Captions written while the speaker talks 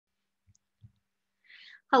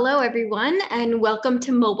Hello, everyone, and welcome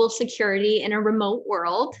to Mobile Security in a Remote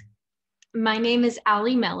World. My name is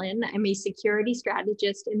Allie Mellen. I'm a security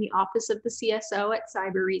strategist in the Office of the CSO at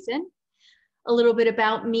Cybereason. A little bit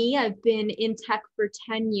about me, I've been in tech for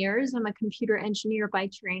 10 years. I'm a computer engineer by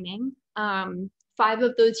training. 5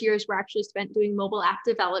 of those years were actually spent doing mobile app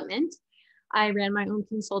development. I ran my own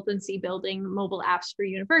consultancy building mobile apps for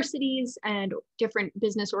universities and different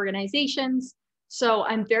business organizations. So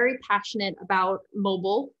I'm very passionate about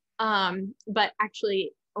mobile, but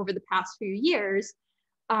actually over the past few years,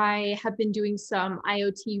 I have been doing some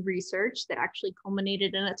IoT research that actually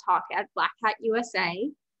culminated in a talk at Black Hat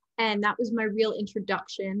USA. And that was my real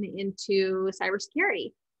introduction into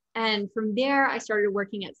cybersecurity. And from there, I started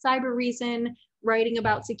working at Cybereason, writing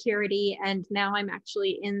about security. And now I'm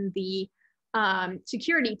actually in the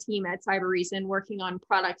security team at Cybereason, working on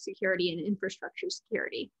product security and infrastructure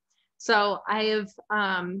security. So I have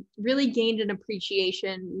really gained an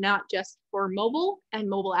appreciation not just for mobile and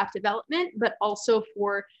mobile app development, but also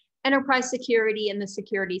for enterprise security and the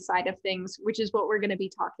security side of things, which is what we're going to be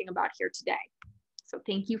talking about here today. So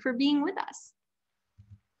thank you for being with us.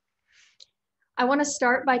 I want to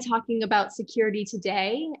start by talking about security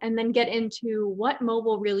today and then get into what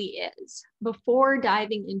mobile really is before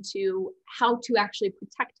diving into how to actually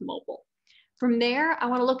protect mobile. From there, I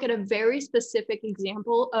want to look at a very specific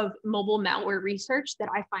example of mobile malware research that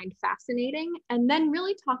I find fascinating, and then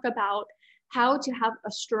really talk about how to have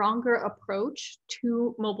a stronger approach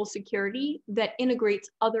to mobile security that integrates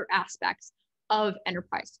other aspects of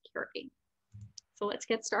enterprise security. So let's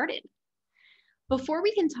get started. Before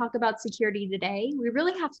we can talk about security today, we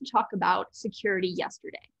really have to talk about security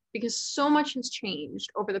yesterday, because so much has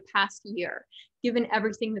changed over the past year, given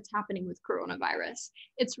everything that's happening with coronavirus.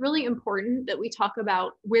 It's really important that we talk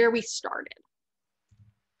about where we started.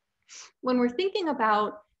 When we're thinking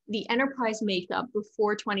about the enterprise makeup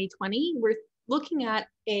before 2020, we're looking at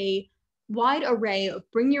a wide array of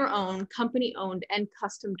bring your own, company-owned, and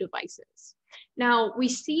custom devices. Now, we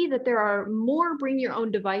see that there are more bring your own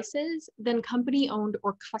devices than company-owned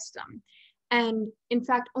or custom. And in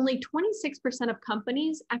fact, only 26% of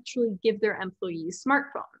companies actually give their employees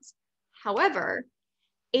smartphones. However,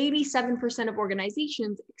 87% of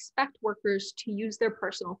organizations expect workers to use their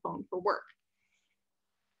personal phone for work.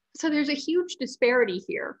 So there's a huge disparity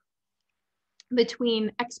here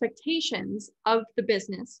between expectations of the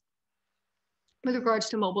business with regards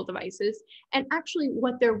to mobile devices and actually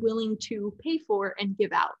what they're willing to pay for and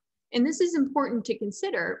give out. And this is important to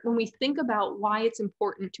consider when we think about why it's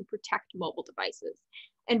important to protect mobile devices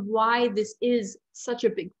and why this is such a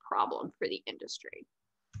big problem for the industry.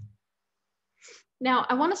 Now,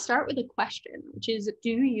 I want to start with a question, which is,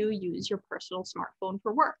 do you use your personal smartphone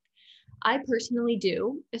for work? I personally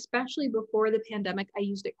do, especially before the pandemic. I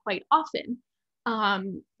used it quite often,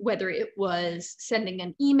 whether it was sending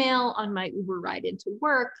an email on my Uber ride into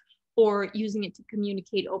work, or using it to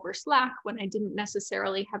communicate over Slack when I didn't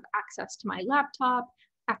necessarily have access to my laptop,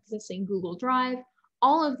 accessing Google Drive.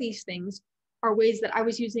 All of these things are ways that I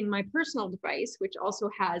was using my personal device, which also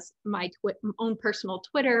has my own personal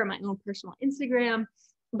Twitter, my own personal Instagram,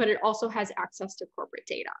 but it also has access to corporate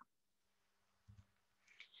data.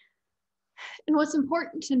 And what's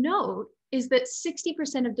important to note is that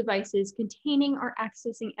 60% of devices containing or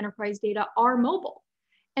accessing enterprise data are mobile.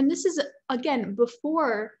 And this is, again,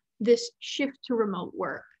 before this shift to remote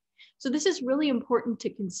work. So this is really important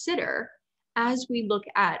to consider as we look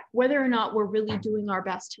at whether or not we're really doing our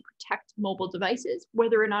best to protect mobile devices,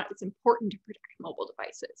 whether or not it's important to protect mobile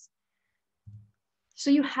devices.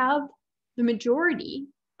 So you have the majority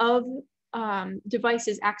of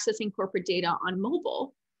devices accessing corporate data on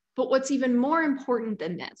mobile, but what's even more important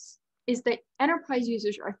than this is that enterprise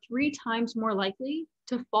users are 3 times more likely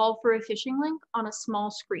to fall for a phishing link on a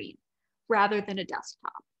small screen rather than a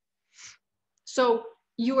desktop. So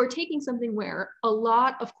you are taking something where a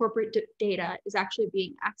lot of corporate data is actually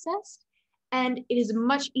being accessed, and it is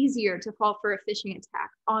much easier to fall for a phishing attack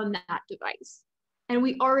on that device. And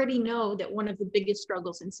we already know that one of the biggest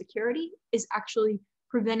struggles in security is actually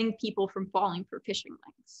preventing people from falling for phishing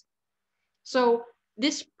links. So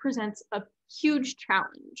this presents a huge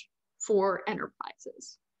challenge for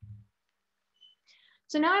enterprises.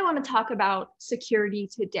 So now I want to talk about security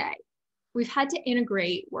today. We've had to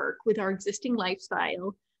integrate work with our existing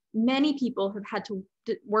lifestyle. Many people have had to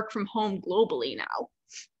work from home globally now.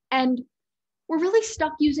 And we're really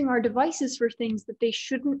stuck using our devices for things that they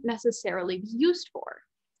shouldn't necessarily be used for.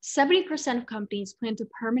 70% of companies plan to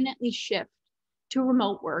permanently shift to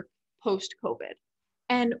remote work post-COVID.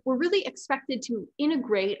 And we're really expected to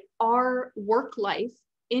integrate our work life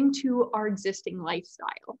into our existing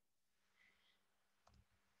lifestyle.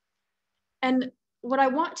 And what I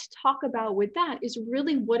want to talk about with that is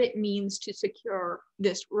really what it means to secure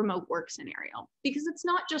this remote work scenario, because it's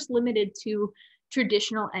not just limited to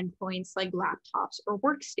traditional endpoints like laptops or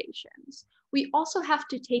workstations. We also have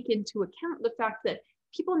to take into account the fact that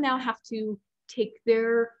people now have to take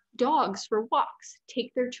their dogs for walks,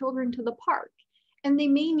 take their children to the park, and they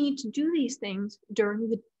may need to do these things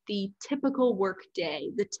during the typical work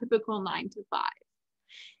day, the typical 9 to 5.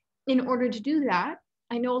 In order to do that,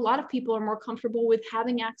 I know a lot of people are more comfortable with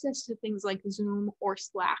having access to things like Zoom or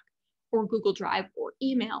Slack or Google Drive or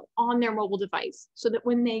email on their mobile device, so that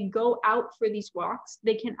when they go out for these walks,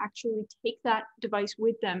 they can actually take that device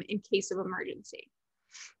with them in case of emergency.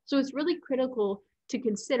 So it's really critical to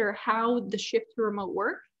consider how the shift to remote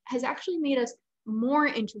work has actually made us more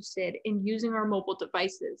interested in using our mobile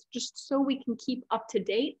devices, just so we can keep up to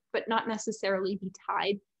date, but not necessarily be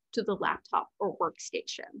tied to the laptop or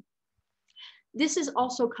workstation. This is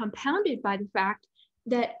also compounded by the fact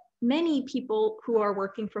that many people who are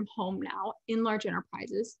working from home now in large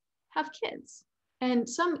enterprises have kids, and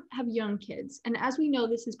some have young kids. And as we know,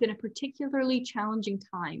 this has been a particularly challenging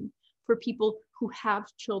time for people who have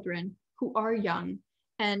children who are young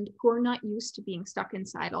and who are not used to being stuck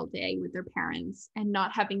inside all day with their parents and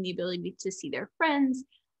not having the ability to see their friends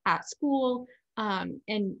at school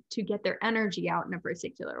and to get their energy out in a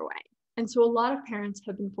particular way. And so a lot of parents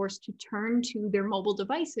have been forced to turn to their mobile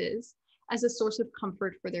devices as a source of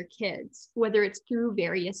comfort for their kids, whether it's through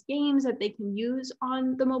various games that they can use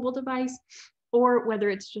on the mobile device, or whether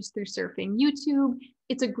it's just through surfing YouTube.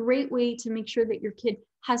 It's a great way to make sure that your kid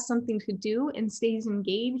has something to do and stays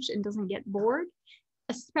engaged and doesn't get bored,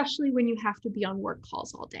 especially when you have to be on work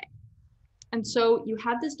calls all day. And so you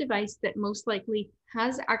have this device that most likely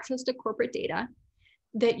has access to corporate data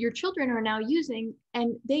that your children are now using,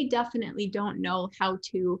 and they definitely don't know how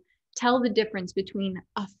to tell the difference between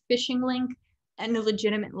a phishing link and a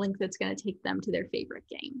legitimate link that's going to take them to their favorite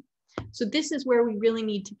game. So this is where we really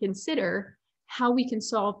need to consider how we can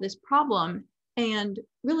solve this problem and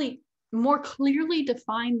really more clearly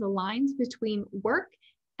define the lines between work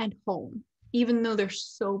and home, even though they're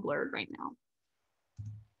so blurred right now.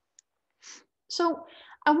 So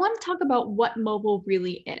I want to talk about what mobile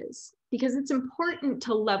really is, because it's important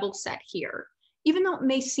to level set here. Even though it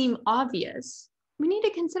may seem obvious, we need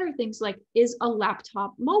to consider things like, is a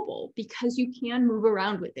laptop mobile? Because you can move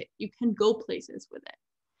around with it. You can go places with it.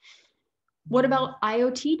 What about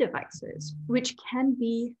IoT devices, which can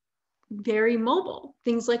be very mobile?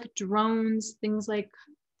 Things like drones, things like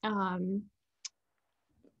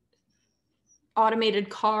automated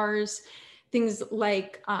cars, things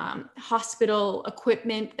like hospital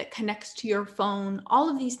equipment that connects to your phone. All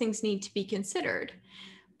of these things need to be considered.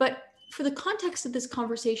 But for the context of this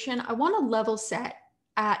conversation, I want to level set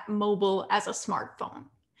at mobile as a smartphone.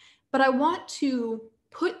 But I want to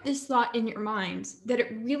put this thought in your minds that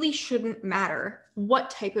it really shouldn't matter what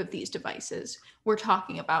type of these devices we're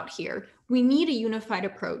talking about here. We need a unified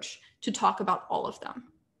approach to talk about all of them.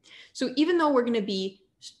 So even though we're going to be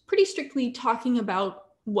pretty strictly talking about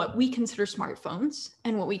what we consider smartphones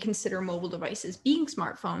and what we consider mobile devices being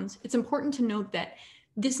smartphones, it's important to note that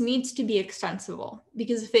this needs to be extensible,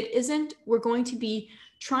 because if it isn't, we're going to be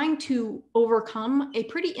trying to overcome a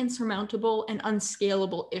pretty insurmountable and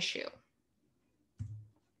unscalable issue.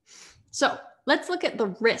 So let's look at the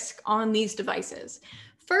risk on these devices.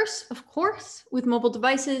 First, of course, with mobile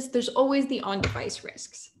devices, there's always the on-device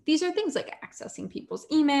risks. These are things like accessing people's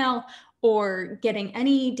email or getting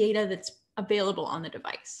any data that's available on the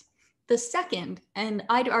device. The second, and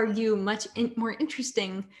I'd argue much more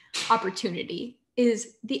interesting opportunity,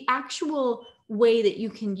 is the actual way that you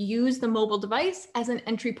can use the mobile device as an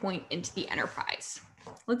entry point into the enterprise.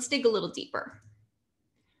 Let's dig a little deeper.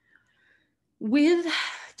 With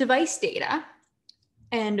device data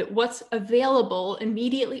and what's available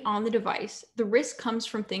immediately on the device, the risk comes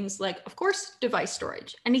from things like, of course, device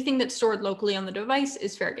storage. Anything that's stored locally on the device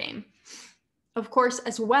is fair game. Of course,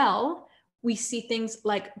 as well, we see things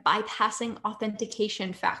like bypassing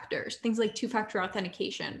authentication factors, things like two-factor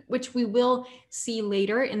authentication, which we will see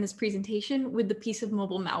later in this presentation with the piece of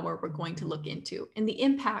mobile malware we're going to look into. And the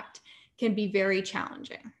impact can be very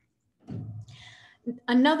challenging.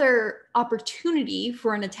 Another opportunity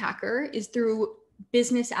for an attacker is through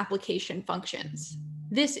business application functions.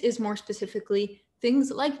 This is more specifically things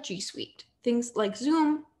like G Suite, things like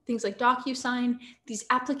Zoom, things like DocuSign, these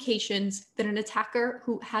applications that an attacker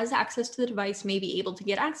who has access to the device may be able to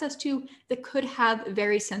get access to that could have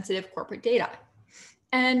very sensitive corporate data.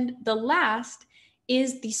 And the last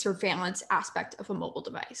is the surveillance aspect of a mobile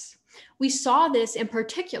device. We saw this in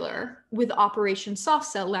particular with Operation Soft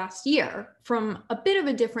Cell last year from a bit of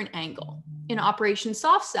a different angle. In Operation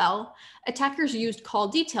Soft Cell, attackers used call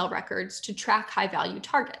detail records to track high-value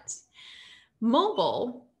targets.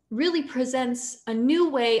 Mobile really presents a new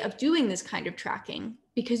way of doing this kind of tracking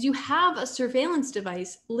because you have a surveillance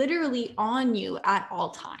device literally on you at all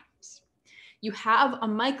times. You have a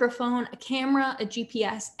microphone, a camera, a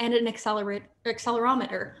GPS, and an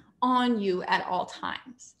accelerometer on you at all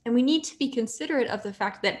times. And we need to be considerate of the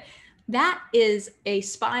fact that that is a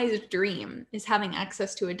spy's dream, is having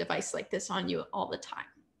access to a device like this on you all the time.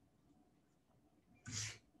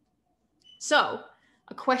 So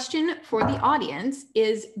a question for the audience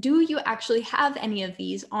is, do you actually have any of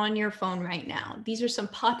these on your phone right now? These are some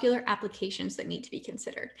popular applications that need to be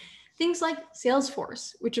considered. Things like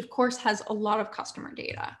Salesforce, which of course has a lot of customer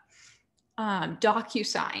data.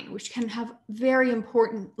 DocuSign, which can have very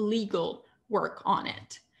important legal work on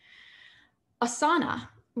it. Asana,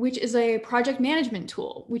 which is a project management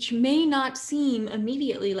tool, which may not seem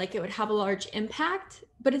immediately like it would have a large impact,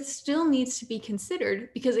 but it still needs to be considered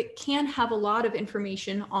because it can have a lot of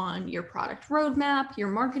information on your product roadmap, your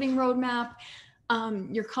marketing roadmap,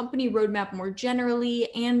 your company roadmap more generally,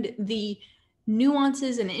 and the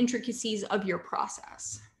nuances and intricacies of your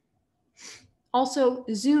process. Also,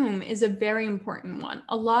 Zoom is a very important one.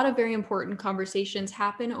 A lot of very important conversations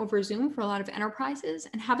happen over Zoom for a lot of enterprises,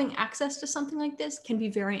 and having access to something like this can be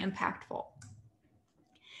very impactful.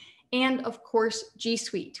 And of course, G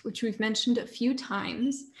Suite, which we've mentioned a few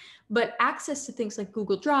times, but access to things like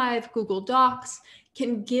Google Drive, Google Docs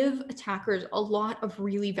can give attackers a lot of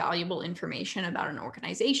really valuable information about an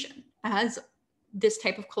organization, as this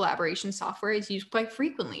type of collaboration software is used quite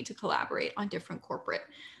frequently to collaborate on different corporate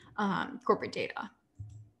data.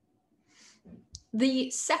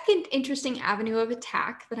 The second interesting avenue of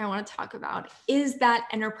attack that I want to talk about is that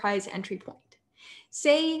enterprise entry point.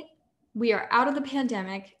 Say we are out of the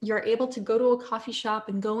pandemic, you're able to go to a coffee shop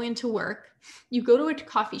and go into work. You go to a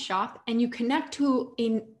coffee shop and you connect to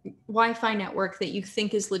a Wi-Fi network that you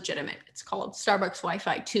think is legitimate. It's called Starbucks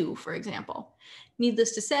Wi-Fi 2, for example.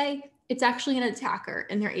 Needless to say, it's actually an attacker,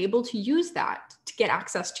 and they're able to use that to get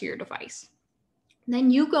access to your device.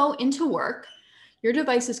 Then you go into work, your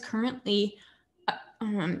device is currently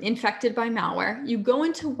infected by malware. You go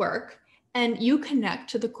into work and you connect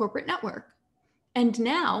to the corporate network. And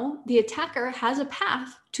now the attacker has a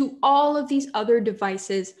path to all of these other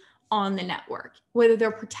devices on the network, whether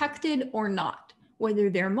they're protected or not, whether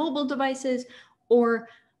they're mobile devices or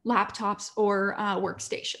laptops or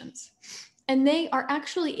workstations. And they are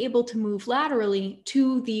actually able to move laterally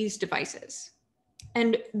to these devices.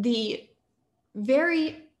 And the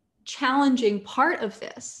very challenging part of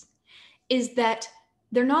this is that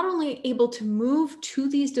they're not only able to move to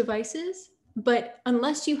these devices, but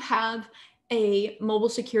unless you have a mobile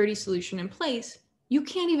security solution in place, you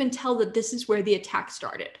can't even tell that this is where the attack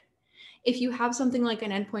started. If you have something like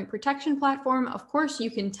an endpoint protection platform, of course,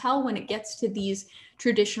 you can tell when it gets to these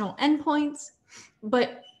traditional endpoints,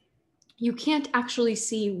 but you can't actually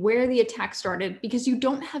see where the attack started because you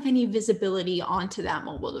don't have any visibility onto that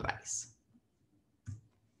mobile device.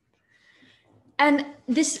 And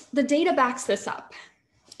the data backs this up.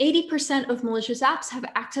 80% of malicious apps have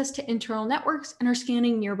access to internal networks and are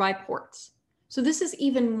scanning nearby ports. So this is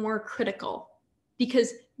even more critical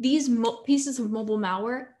because these pieces of mobile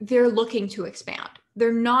malware, they're looking to expand.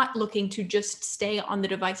 They're not looking to just stay on the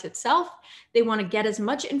device itself. They want to get as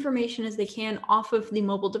much information as they can off of the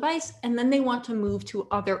mobile device, and then they want to move to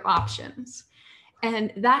other options.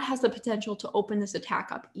 And that has the potential to open this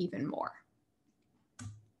attack up even more.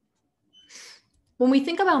 When we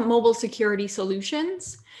think about mobile security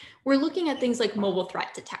solutions, we're looking at things like mobile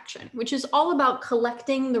threat detection, which is all about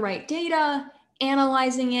collecting the right data,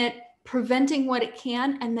 analyzing it, preventing what it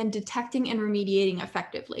can, and then detecting and remediating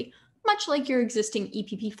effectively, much like your existing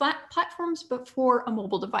EPP platforms, but for a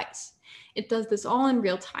mobile device. It does this all in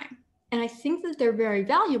real time. And I think that they're very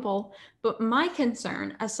valuable, but my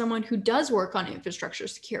concern as someone who does work on infrastructure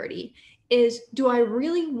security is, do I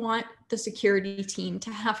really want the security team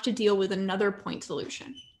to have to deal with another point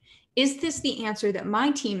solution? Is this the answer that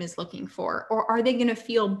my team is looking for? Or are they going to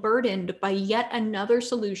feel burdened by yet another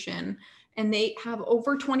solution? And they have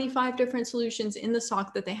over 25 different solutions in the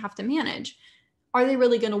SOC that they have to manage. Are they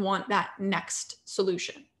really going to want that next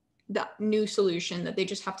solution, that new solution that they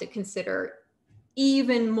just have to consider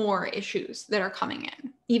even more issues that are coming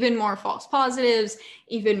in, even more false positives,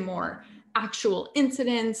 even more actual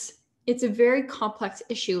incidents? It's a very complex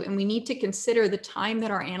issue, and we need to consider the time that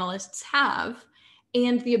our analysts have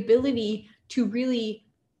and the ability to really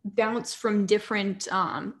bounce from different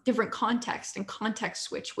contexts and context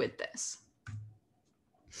switch with this.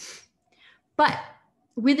 But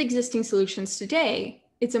with existing solutions today,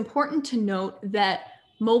 it's important to note that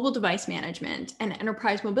mobile device management and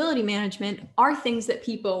enterprise mobility management are things that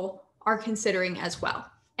people are considering as well.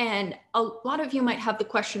 And a lot of you might have the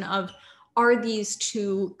question of, are these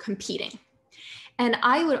two competing? And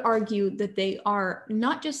I would argue that they are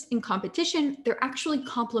not just in competition, they're actually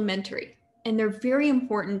complementary. And they're very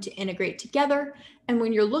important to integrate together. And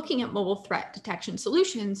when you're looking at mobile threat detection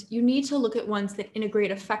solutions, you need to look at ones that integrate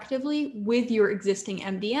effectively with your existing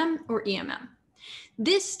MDM or EMM.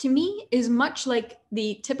 This, to me, is much like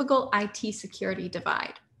the typical IT security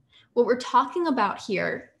divide. What we're talking about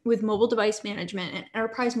here with mobile device management and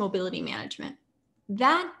enterprise mobility management,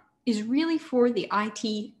 that is really for the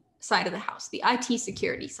IT side of the house, the IT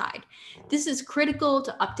security side. This is critical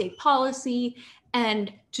to update policy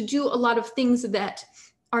and to do a lot of things that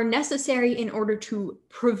are necessary in order to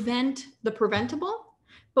prevent the preventable.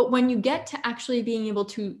 But when you get to actually being able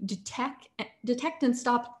to detect and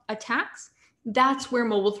stop attacks, that's where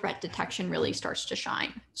mobile threat detection really starts to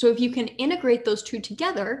shine. So if you can integrate those two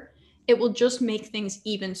together, it will just make things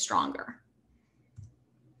even stronger.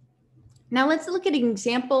 Now let's look at an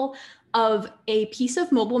example of a piece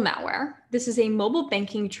of mobile malware. This is a mobile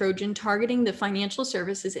banking Trojan targeting the financial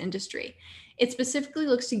services industry. It specifically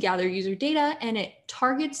looks to gather user data and it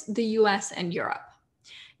targets the US and Europe.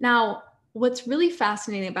 Now, what's really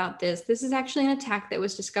fascinating about this is actually an attack that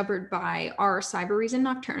was discovered by our Cybereason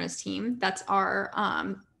Nocturnus team. That's our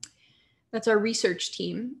research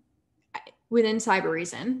team within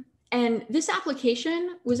Cybereason. And this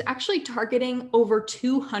application was actually targeting over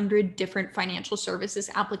 200 different financial services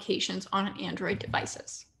applications on Android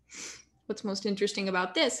devices. What's most interesting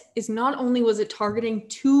about this is not only was it targeting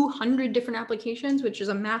 200 different applications, which is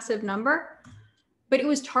a massive number, but it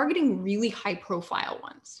was targeting really high profile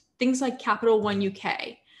ones. Things like Capital One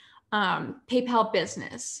UK, PayPal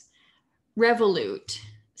Business, Revolut,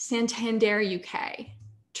 Santander UK,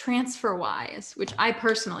 TransferWise, which I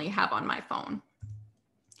personally have on my phone,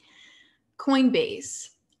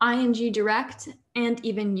 Coinbase, ING Direct, and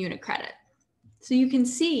even Unicredit. So you can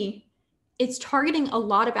see it's targeting a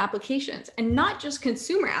lot of applications, and not just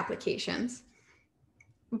consumer applications,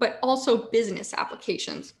 but also business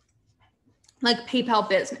applications like PayPal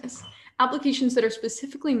Business, applications that are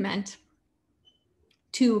specifically meant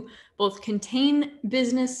to both contain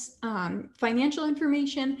business financial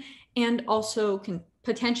information and also can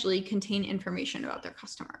potentially contain information about their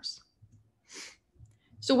customers.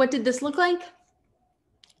 So what did this look like?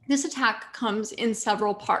 This attack comes in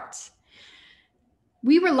several parts.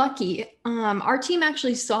 We were lucky. Our team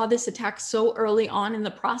actually saw this attack so early on in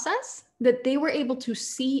the process that they were able to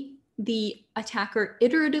see the attacker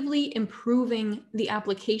iteratively improving the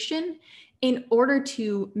application in order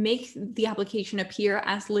to make the application appear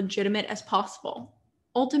as legitimate as possible.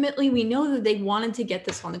 Ultimately, we know that they wanted to get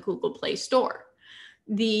this on the Google Play Store.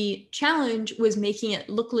 The challenge was making it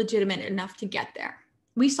look legitimate enough to get there.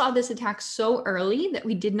 We saw this attack so early that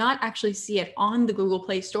we did not actually see it on the Google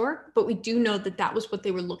Play Store, but we do know that that was what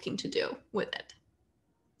they were looking to do with it.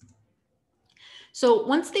 So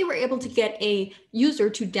once they were able to get a user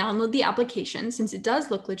to download the application, since it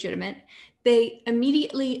does look legitimate, they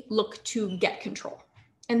immediately look to get control.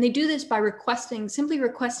 And they do this by simply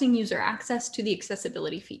requesting user access to the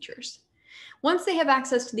accessibility features. Once they have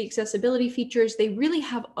access to the accessibility features, they really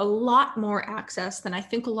have a lot more access than I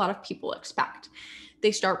think a lot of people expect.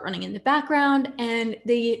 They start running in the background and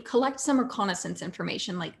they collect some reconnaissance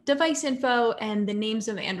information like device info and the names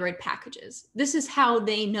of Android packages. This is how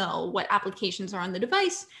they know what applications are on the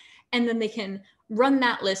device, and then they can run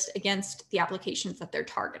that list against the applications that they're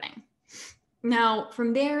targeting. Now,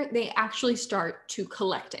 from there, they actually start to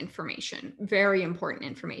collect information, very important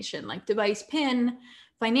information like device PIN,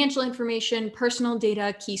 financial information, personal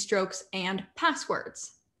data, keystrokes, and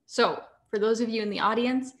passwords. So for those of you in the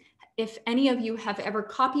audience, if any of you have ever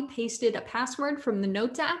copy pasted a password from the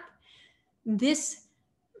Notes app, this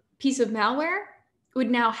piece of malware would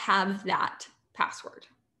now have that password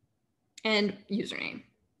and username.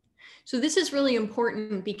 So this is really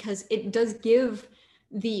important because it does give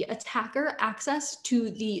the attacker access to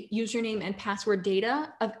the username and password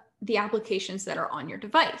data of the applications that are on your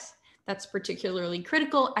device. That's particularly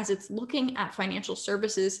critical as it's looking at financial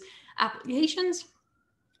services applications,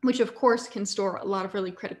 which of course can store a lot of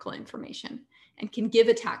really critical information and can give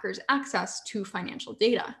attackers access to financial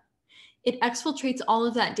data. It exfiltrates all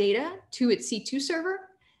of that data to its C2 server.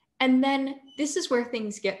 And then this is where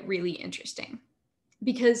things get really interesting,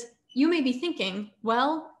 because you may be thinking,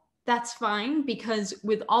 well, that's fine because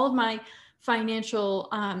with all of my financial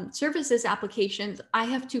services applications, I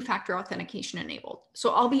have two-factor authentication enabled.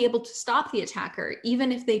 So I'll be able to stop the attacker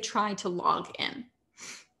even if they try to log in.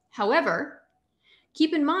 However,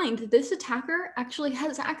 keep in mind that this attacker actually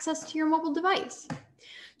has access to your mobile device.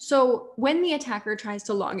 So when the attacker tries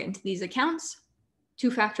to log into these accounts,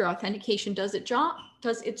 two-factor authentication does its job.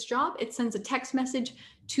 It sends a text message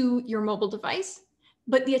to your mobile device,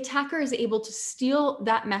 but the attacker is able to steal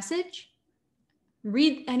that message,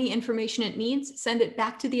 read any information it needs, send it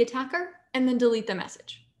back to the attacker, and then delete the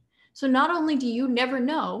message. So not only do you never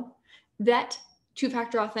know that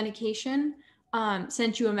two-factor authentication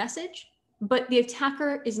sent you a message, but the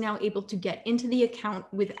attacker is now able to get into the account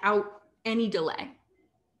without any delay.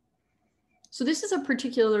 So this is a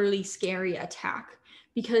particularly scary attack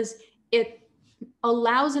because it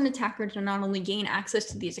allows an attacker to not only gain access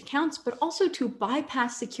to these accounts, but also to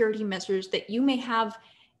bypass security measures that you may have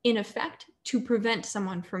in effect to prevent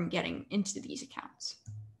someone from getting into these accounts.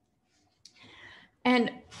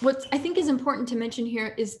 And what I think is important to mention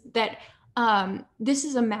here is that this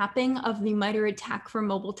is a mapping of the MITRE ATT&CK for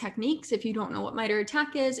mobile techniques. If you don't know what MITRE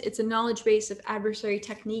ATT&CK is, it's a knowledge base of adversary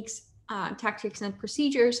techniques, tactics, and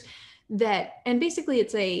procedures and basically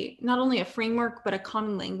it's not only a framework, but a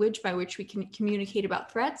common language by which we can communicate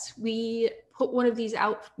about threats. We put one of these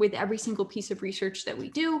out with every single piece of research that we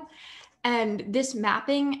do. And this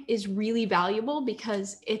mapping is really valuable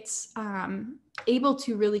because it's able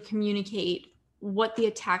to really communicate what the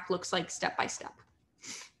attack looks like step by step.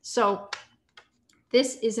 So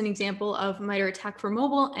this is an example of MITRE ATT&CK for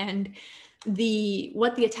mobile and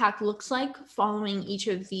what the attack looks like following each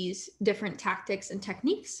of these different tactics and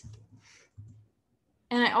techniques.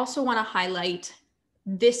 And I also want to highlight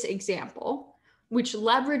this example, which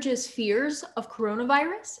leverages fears of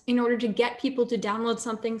coronavirus in order to get people to download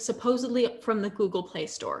something supposedly from the Google Play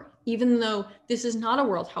Store. Even though this is not a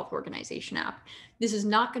World Health Organization app, this is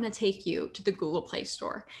not going to take you to the Google Play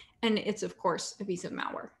Store. And it's, of course, a piece of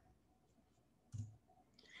malware.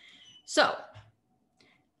 So,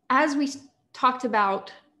 as we talked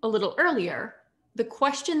about a little earlier, the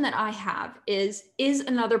question that I have is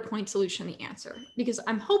another point solution the answer? Because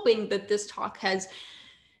I'm hoping that this talk has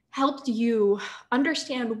helped you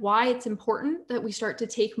understand why it's important that we start to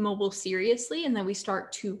take mobile seriously and that we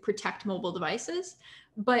start to protect mobile devices.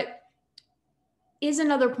 But is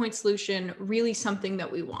another point solution really something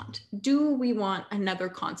that we want? Do we want another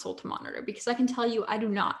console to monitor? Because I can tell you, I do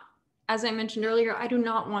not. As I mentioned earlier, I do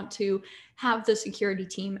not want to have the security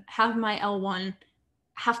team, have my L1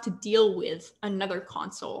 have to deal with another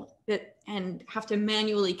console and have to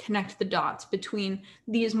manually connect the dots between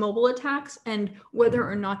these mobile attacks and whether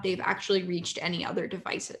or not they've actually reached any other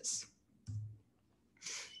devices.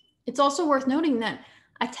 It's also worth noting that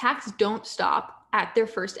attacks don't stop at their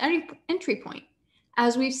first entry point.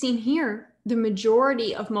 As we've seen here, the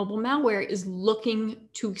majority of mobile malware is looking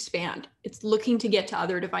to expand. It's looking to get to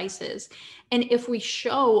other devices. And if we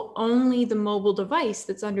show only the mobile device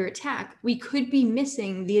that's under attack, we could be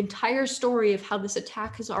missing the entire story of how this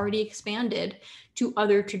attack has already expanded to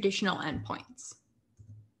other traditional endpoints.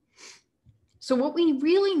 So what we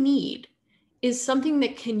really need is something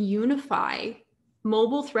that can unify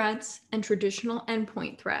mobile threats and traditional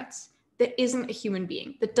endpoint threats that isn't a human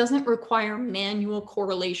being, that doesn't require manual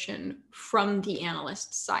correlation from the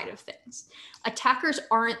analyst side of things. Attackers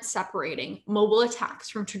aren't separating mobile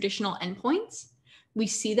attacks from traditional endpoints. We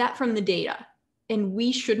see that from the data, and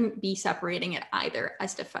we shouldn't be separating it either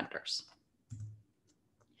as defenders.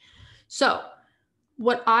 So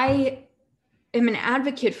what I am an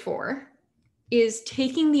advocate for is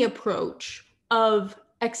taking the approach of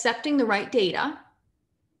accepting the right data,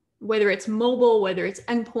 whether it's mobile, whether it's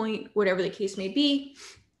endpoint, whatever the case may be,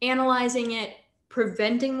 analyzing it,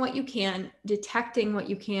 preventing what you can, detecting what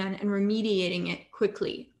you can, and remediating it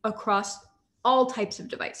quickly across all types of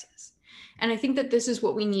devices. And I think that this is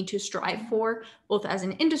what we need to strive for, both as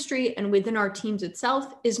an industry and within our teams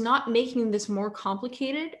itself, is not making this more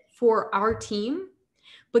complicated for our team,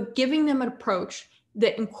 but giving them an approach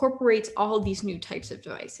that incorporates all of these new types of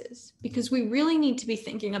devices, because we really need to be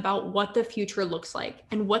thinking about what the future looks like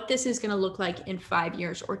and what this is going to look like in 5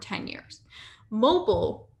 years or 10 years.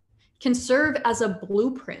 Mobile can serve as a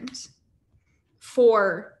blueprint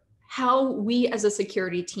for how we as a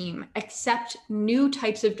security team accept new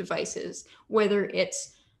types of devices, whether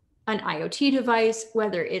it's an IoT device,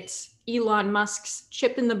 whether it's Elon Musk's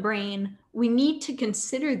chip in the brain. We need to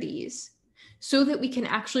consider these so that we can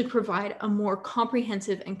actually provide a more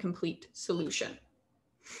comprehensive and complete solution.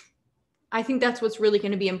 I think that's what's really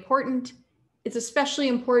going to be important. It's especially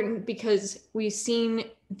important because we've seen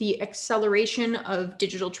the acceleration of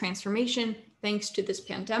digital transformation thanks to this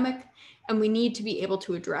pandemic, and we need to be able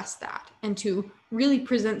to address that and to really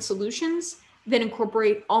present solutions that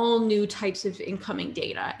incorporate all new types of incoming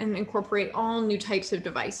data and incorporate all new types of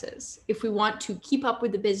devices if we want to keep up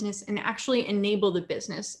with the business and actually enable the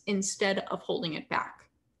business instead of holding it back.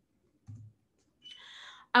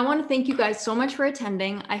 I want to thank you guys so much for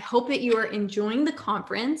attending. I hope that you are enjoying the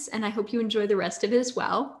conference, and I hope you enjoy the rest of it as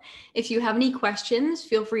well. If you have any questions,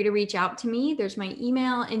 feel free to reach out to me. There's my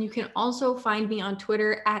email, and you can also find me on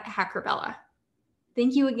Twitter @HackerBella.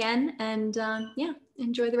 Thank you again, and yeah,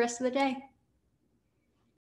 enjoy the rest of the day.